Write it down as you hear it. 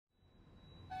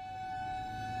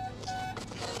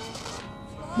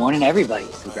Morning, everybody.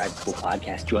 It's the Grad School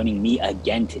Podcast. Joining me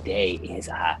again today is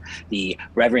the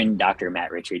Reverend Dr.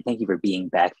 Matt Richard. Thank you for being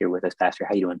back here with us, Pastor.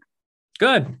 How you doing?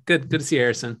 Good to see you,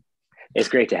 Harrison. It's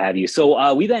great to have you.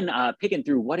 So we've been picking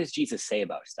through what does Jesus say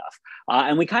about stuff,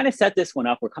 and we kind of set this one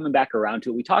up. We're coming back around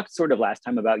to it. We talked sort of last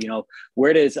time about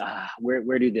where do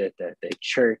the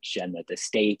church and the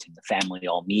state and the family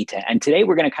all meet, and today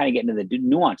we're going to kind of get into the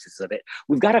nuances of it.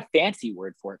 We've got a fancy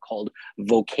word for it called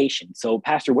vocation. So,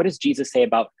 Pastor, what does Jesus say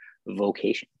about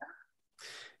vocation?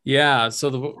 Yeah, so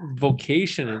the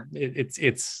vocation,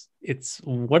 it's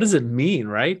what does it mean,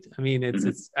 right? I mean,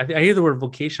 I hear the word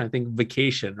vocation, I think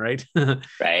vacation, right?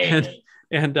 Right.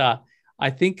 and I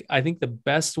think the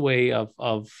best way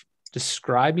of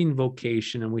describing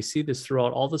vocation, and we see this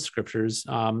throughout all the scriptures,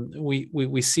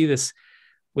 we see this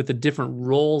with the different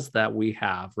roles that we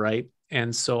have, right?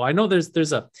 And so I know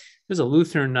there's a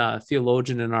Lutheran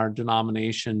theologian in our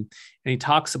denomination, and he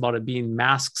talks about it being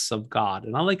masks of God.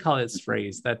 And I like how it's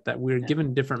phrased, that we're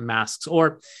given different masks,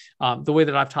 or the way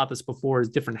that I've taught this before is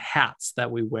different hats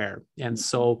that we wear. And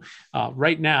so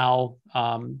right now,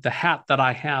 the hat that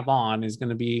I have on is going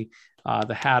to be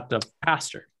the hat of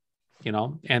pastor.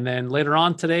 And then later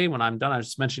on today, when I'm done, I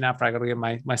just mentioned after I got to get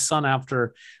my son after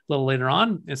a little later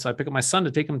on. And so I pick up my son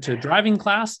to take him to driving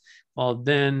class. Well,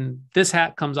 then this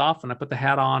hat comes off and I put the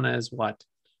hat on as what?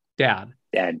 Dad.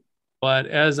 But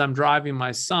as I'm driving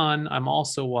my son, I'm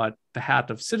also the hat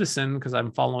of citizen, because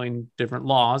I'm following different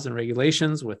laws and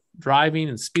regulations with driving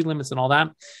and speed limits and all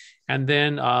that. And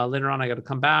then later on, I got to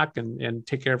come back and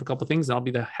take care of a couple of things. And I'll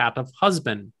be the hat of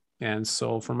husband. And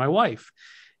so for my wife.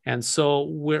 And so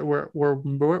we're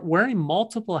wearing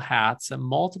multiple hats at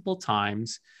multiple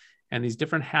times. And these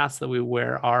different hats that we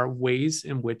wear are ways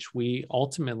in which we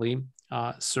ultimately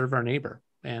serve our neighbor.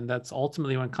 And that's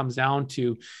ultimately when it comes down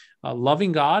to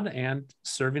loving God and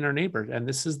serving our neighbor. And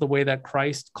this is the way that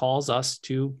Christ calls us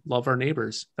to love our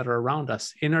neighbors that are around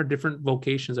us in our different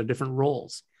vocations, our different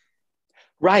roles.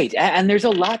 Right. And there's a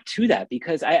lot to that,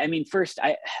 because I mean, first,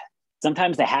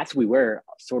 sometimes the hats we wear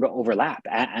sort of overlap,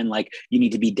 and like, you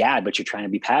need to be dad, but you're trying to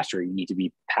be pastor. You need to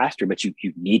be pastor, but you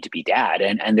need to be dad.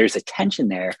 And there's a tension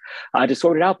there to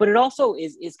sort it out. But it also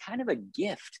is kind of a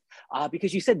gift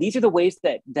because you said these are the ways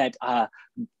that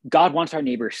God wants our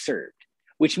neighbors served,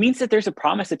 which means that there's a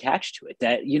promise attached to it,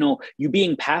 that, you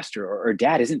being pastor or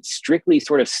dad isn't strictly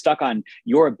sort of stuck on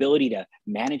your ability to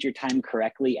manage your time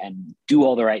correctly and do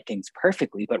all the right things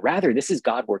perfectly, but rather this is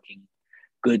God working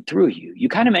good through you. You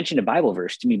kind of mentioned a Bible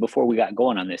verse to me before we got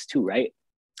going on this too, right?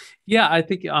 Yeah, I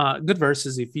think good verse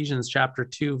is Ephesians chapter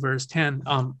 2, verse 10.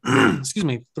 Excuse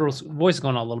me, voice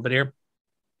going on a little bit here.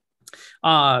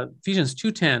 Ephesians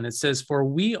 2:10, it says, for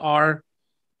we are,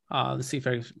 let's see if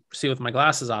I see with my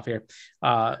glasses off here.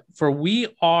 For we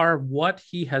are what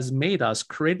he has made us,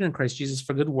 created in Christ Jesus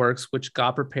for good works, which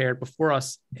God prepared before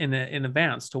us in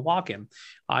advance to walk in.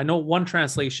 I know one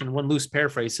translation, one loose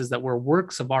paraphrase says that we're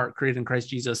works of art created in Christ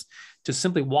Jesus to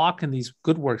simply walk in these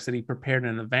good works that he prepared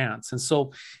in advance. And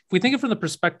so if we think it from the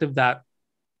perspective that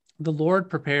the Lord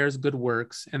prepares good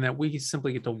works and that we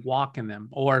simply get to walk in them.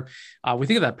 Or we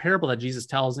think of that parable that Jesus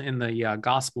tells in the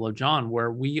Gospel of John,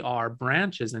 where we are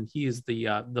branches and he is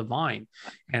the vine.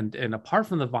 And apart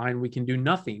from the vine, we can do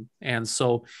nothing. And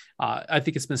so I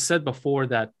think it's been said before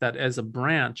that as a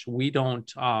branch, we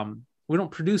don't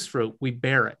produce fruit, we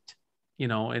bear it,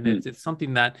 and it's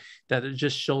something that it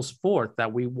just shows forth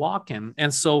that we walk in.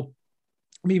 And so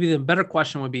maybe the better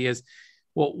question would be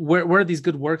well, where are these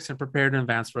good works and prepared in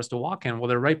advance for us to walk in? Well,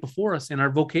 they're right before us in our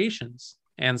vocations.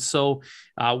 And so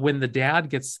when the dad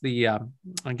gets the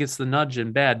nudge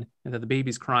in bed and that the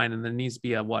baby's crying and there needs to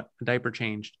be a diaper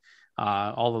changed,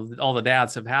 all the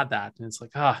dads have had that. And it's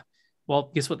like,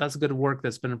 well, guess what? That's a good work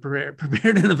that's been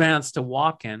prepared in advance to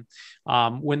walk in.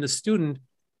 When the student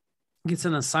gets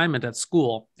an assignment at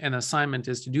school, and the assignment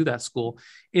is to do that school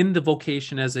in the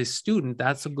vocation as a student,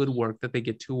 that's a good work that they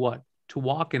get to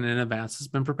walk in advance has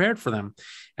been prepared for them.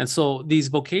 And so these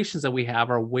vocations that we have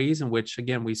are ways in which,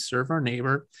 again, we serve our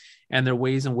neighbor, and they're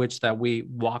ways in which that we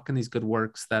walk in these good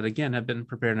works that, again, have been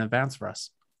prepared in advance for us.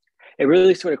 It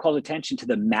really sort of called attention to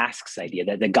the masks idea,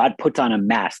 that God puts on a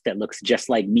mask that looks just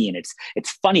like me, and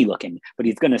it's funny looking, but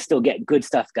he's going to still get good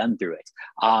stuff done through it.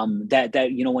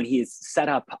 When he has set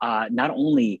up not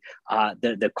only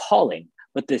the calling,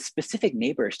 but the specific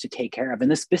neighbors to take care of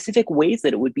and the specific ways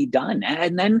that it would be done.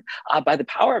 And then by the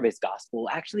power of his gospel,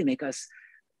 actually make us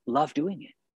love doing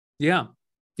it. Yeah.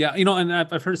 Yeah. And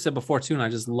I've heard it said before too, and I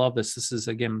just love this. This is,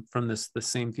 again, from the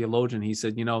same theologian. He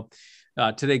said,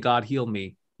 today God healed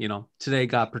me. Today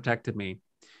God protected me.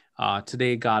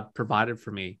 Today God provided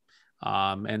for me.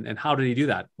 And how did he do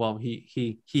that? Well,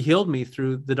 he healed me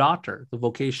through the doctor, the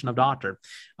vocation of doctor.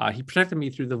 He protected me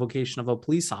through the vocation of a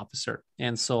police officer.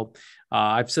 And so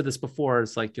I've said this before.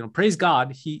 It's like, praise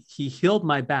God, he healed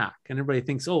my back. And everybody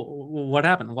thinks, oh, what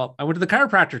happened? Well, I went to the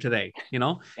chiropractor today,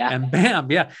 and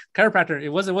bam, yeah, chiropractor. It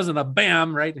wasn't a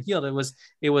bam, right? Healed.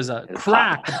 It was a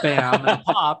crack, pop. Bam, and a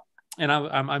pop. And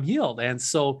I'm healed. And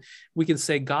so we can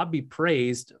say, God be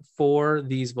praised for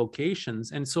these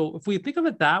vocations. And so if we think of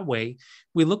it that way,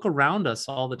 we look around us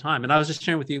all the time. And I was just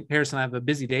sharing with you, Harrison, I have a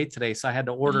busy day today, so I had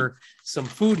to order some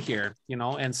food here,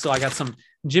 and so I got some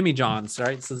Jimmy John's,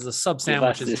 right? So there's a sub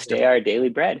sandwiches. Give us this day our daily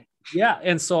bread. Yeah.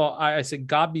 And so I said,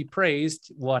 God be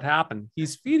praised. What happened?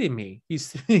 He's feeding me.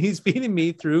 He's feeding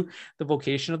me through the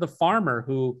vocation of the farmer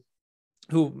who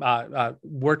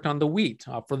worked on the wheat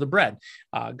for the bread.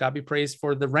 God be praised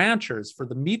for the ranchers, for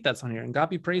the meat that's on here. And God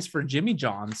be praised for Jimmy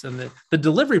John's and the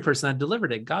delivery person that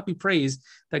delivered it. God be praised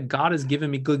that God has given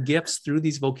me good gifts through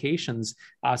these vocations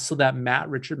so that Matt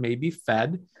Richard may be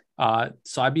fed.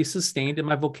 So I be sustained in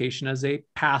my vocation as a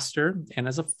pastor and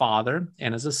as a father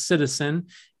and as a citizen.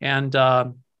 And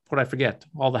what I forget,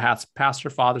 all the hats, pastor,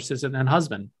 father, citizen, and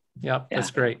husband. Yep, yeah.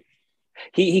 That's great.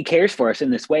 He cares for us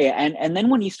in this way. And then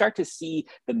when you start to see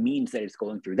the means that it's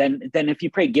going through, then if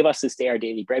you pray, give us this day our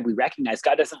daily bread, we recognize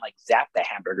God doesn't like zap the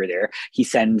hamburger there. He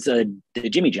sends the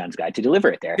Jimmy John's guy to deliver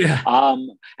it there. Yeah.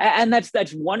 And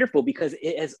that's wonderful, because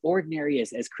as ordinary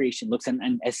as creation looks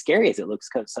and as scary as it looks,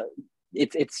 because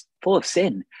it's full of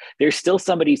sin, there's still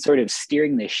somebody sort of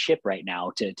steering this ship right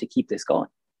now to keep this going.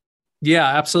 Yeah,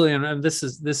 absolutely. And this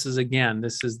is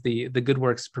the good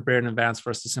works prepared in advance for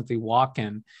us to simply walk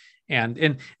in.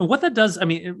 And what that does, I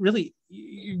mean, it really,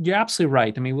 you're absolutely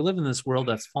right. I mean, we live in this world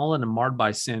that's fallen and marred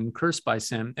by sin, cursed by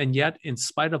sin. And yet, in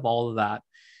spite of all of that,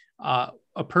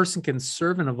 a person can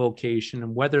serve in a vocation,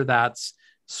 and whether that's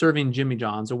serving Jimmy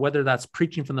John's, or whether that's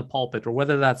preaching from the pulpit, or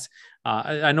whether that's,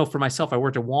 I know for myself, I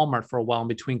worked at Walmart for a while in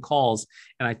between calls,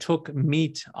 and I took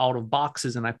meat out of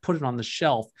boxes and I put it on the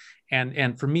shelf.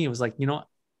 And for me, it was like,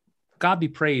 God be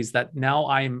praised that now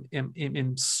I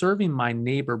am serving my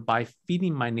neighbor by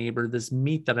feeding my neighbor this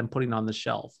meat that I'm putting on the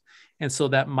shelf. And so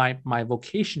that my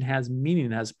vocation has meaning,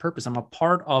 has purpose. I'm a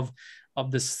part of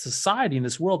this society in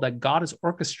this world that God is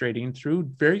orchestrating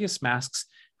through various masks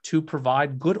to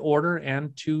provide good order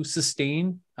and to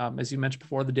sustain, as you mentioned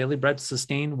before, the daily bread, to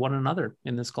sustain one another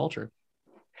in this culture.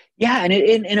 Yeah. And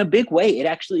in a big way, it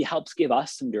actually helps give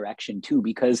us some direction too,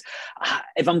 because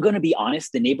if I'm going to be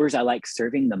honest, the neighbors I like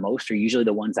serving the most are usually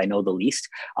the ones I know the least.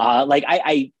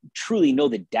 I truly know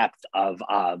the depth of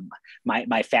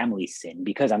my family's sin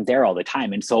because I'm there all the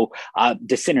time. And so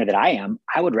the sinner that I am,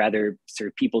 I would rather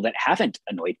serve people that haven't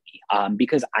annoyed me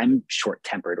because I'm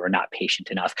short-tempered or not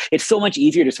patient enough. It's so much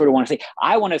easier to sort of want to say,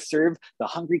 I want to serve the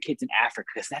hungry kids in Africa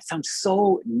because that sounds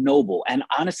so noble. And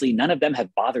honestly, none of them have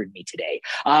bothered me today.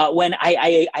 When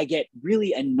I get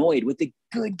really annoyed with the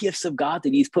good gifts of God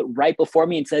that he's put right before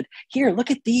me and said, here,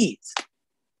 look at these.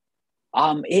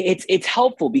 It's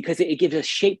helpful because it gives us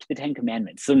shape to the 10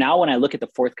 commandments. So now when I look at the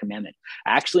 4th commandment,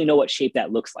 I actually know what shape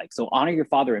that looks like. So honor your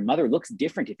father and mother looks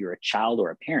different if you're a child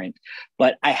or a parent,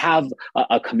 but I have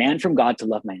a command from God to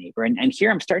love my neighbor. And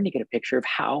here I'm starting to get a picture of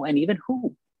how and even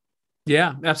who.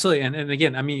 Yeah, absolutely. And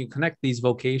again, I mean, you connect these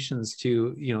vocations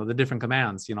to, the different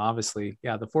commands, obviously,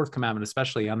 yeah, the 4th commandment,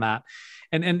 especially on that.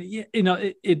 And you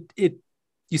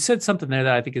said something there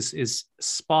that I think is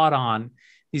spot on.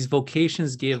 These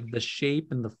vocations give the shape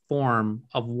and the form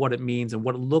of what it means and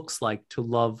what it looks like to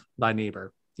love thy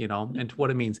neighbor, and to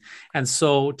what it means. And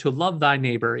so to love thy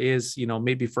neighbor is,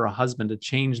 maybe for a husband to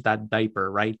change that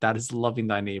diaper, right? That is loving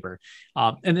thy neighbor.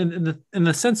 And in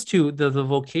the sense too, the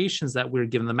vocations that we're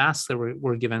given, the masks that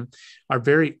we're given are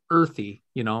very earthy.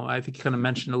 I think you kind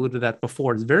of alluded to that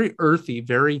before. It's very earthy,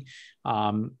 very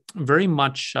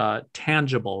much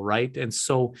tangible, right? And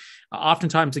so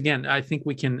oftentimes, again, I think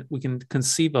we can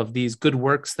conceive of these good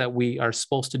works that we are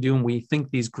supposed to do, and we think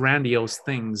these grandiose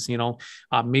things,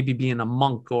 maybe being a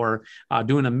monk or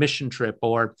doing a mission trip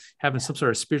or having some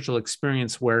sort of spiritual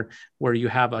experience where you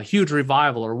have a huge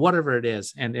revival or whatever it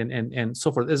is, and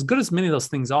so forth. As good as many of those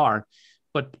things are,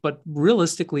 but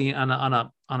realistically, on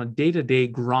a day-to-day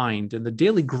grind, and the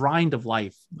daily grind of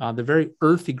life, the very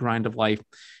earthy grind of life,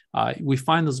 we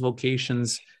find those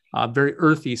vocations very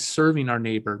earthy, serving our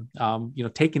neighbor,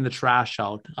 taking the trash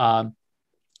out,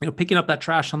 picking up that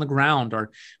trash on the ground,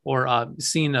 or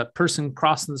seeing a person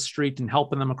crossing the street and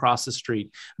helping them across the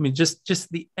street. I mean, just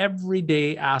the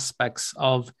everyday aspects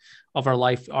of our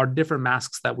life are different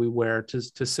masks that we wear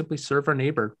to simply serve our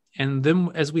neighbor. And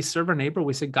then as we serve our neighbor,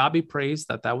 we say, God be praised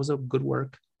that was a good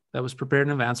work that was prepared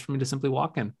in advance for me to simply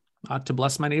walk in. to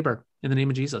bless my neighbor in the name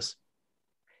of Jesus.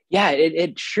 Yeah,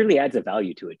 it surely adds a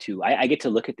value to it too. I get to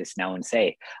look at this now and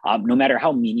say, no matter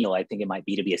how menial I think it might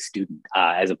be to be a student,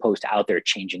 as opposed to out there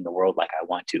changing the world like I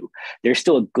want to, there's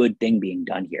still a good thing being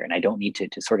done here. And I don't need to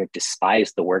sort of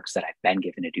despise the works that I've been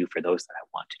given to do for those that I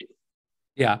want to do.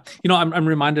 Yeah. I'm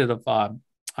reminded of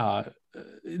an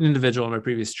individual in my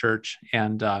previous church,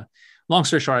 and long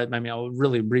story short, I mean, I'll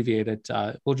really abbreviate it.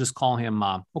 We'll just call him,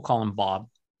 Bob,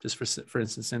 just for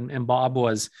instance. And Bob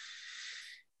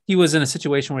he was in a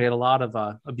situation where he had a lot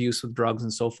of abuse with drugs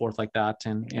and so forth like that,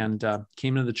 and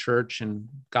came into the church, and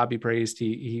God be praised,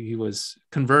 he was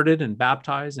converted and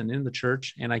baptized and in the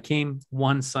church. And I came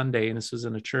one Sunday, and this was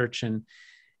in a church, and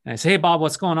I said, "Hey Bob,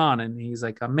 what's going on?" And he's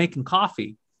like, "I'm making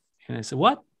coffee." And I said,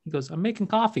 "What?" He goes, "I'm making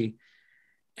coffee."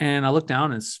 And I looked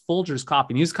down, and it's Folgers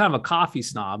coffee. And he was kind of a coffee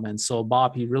snob. And so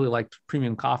Bob, he really liked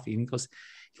premium coffee. And he goes,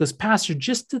 "Pastor,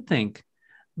 just to think,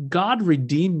 God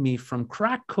redeemed me from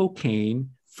crack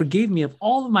cocaine, forgave me of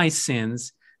all of my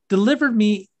sins, delivered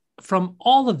me from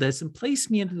all of this, and placed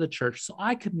me into the church so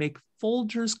I could make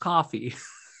Folgers coffee."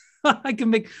 I can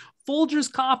make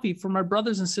Folgers coffee for my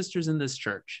brothers and sisters in this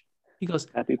church. He goes,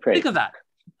 "Think of that.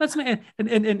 That's me."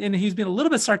 And he's being a little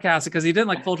bit sarcastic because he didn't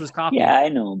like Folgers coffee. Yeah, I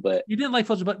know, but he didn't like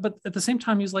Folgers, but at the same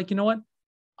time, he was like, "You know what?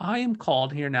 I am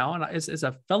called here now, and as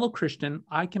a fellow Christian,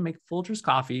 I can make Folgers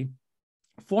coffee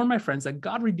for my friends, that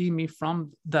God redeemed me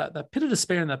from the pit of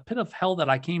despair and the pit of hell that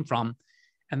I came from,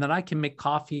 and that I can make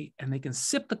coffee, and they can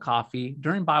sip the coffee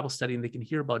during Bible study, and they can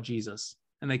hear about Jesus,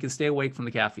 and they can stay awake from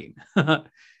the caffeine." It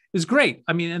was great.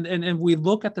 I mean, and we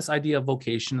look at this idea of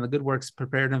vocation and the good works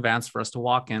prepared in advance for us to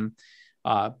walk in.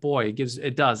 Boy, it gives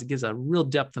a real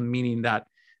depth of meaning that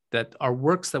our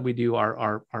works that we do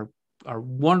are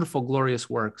wonderful, glorious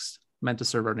works meant to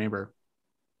serve our neighbor.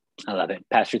 I love it.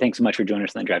 Pastor, thanks so much for joining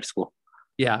us on the drive to school.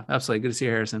 Yeah, absolutely. Good to see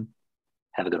you, Harrison.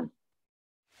 Have a good one.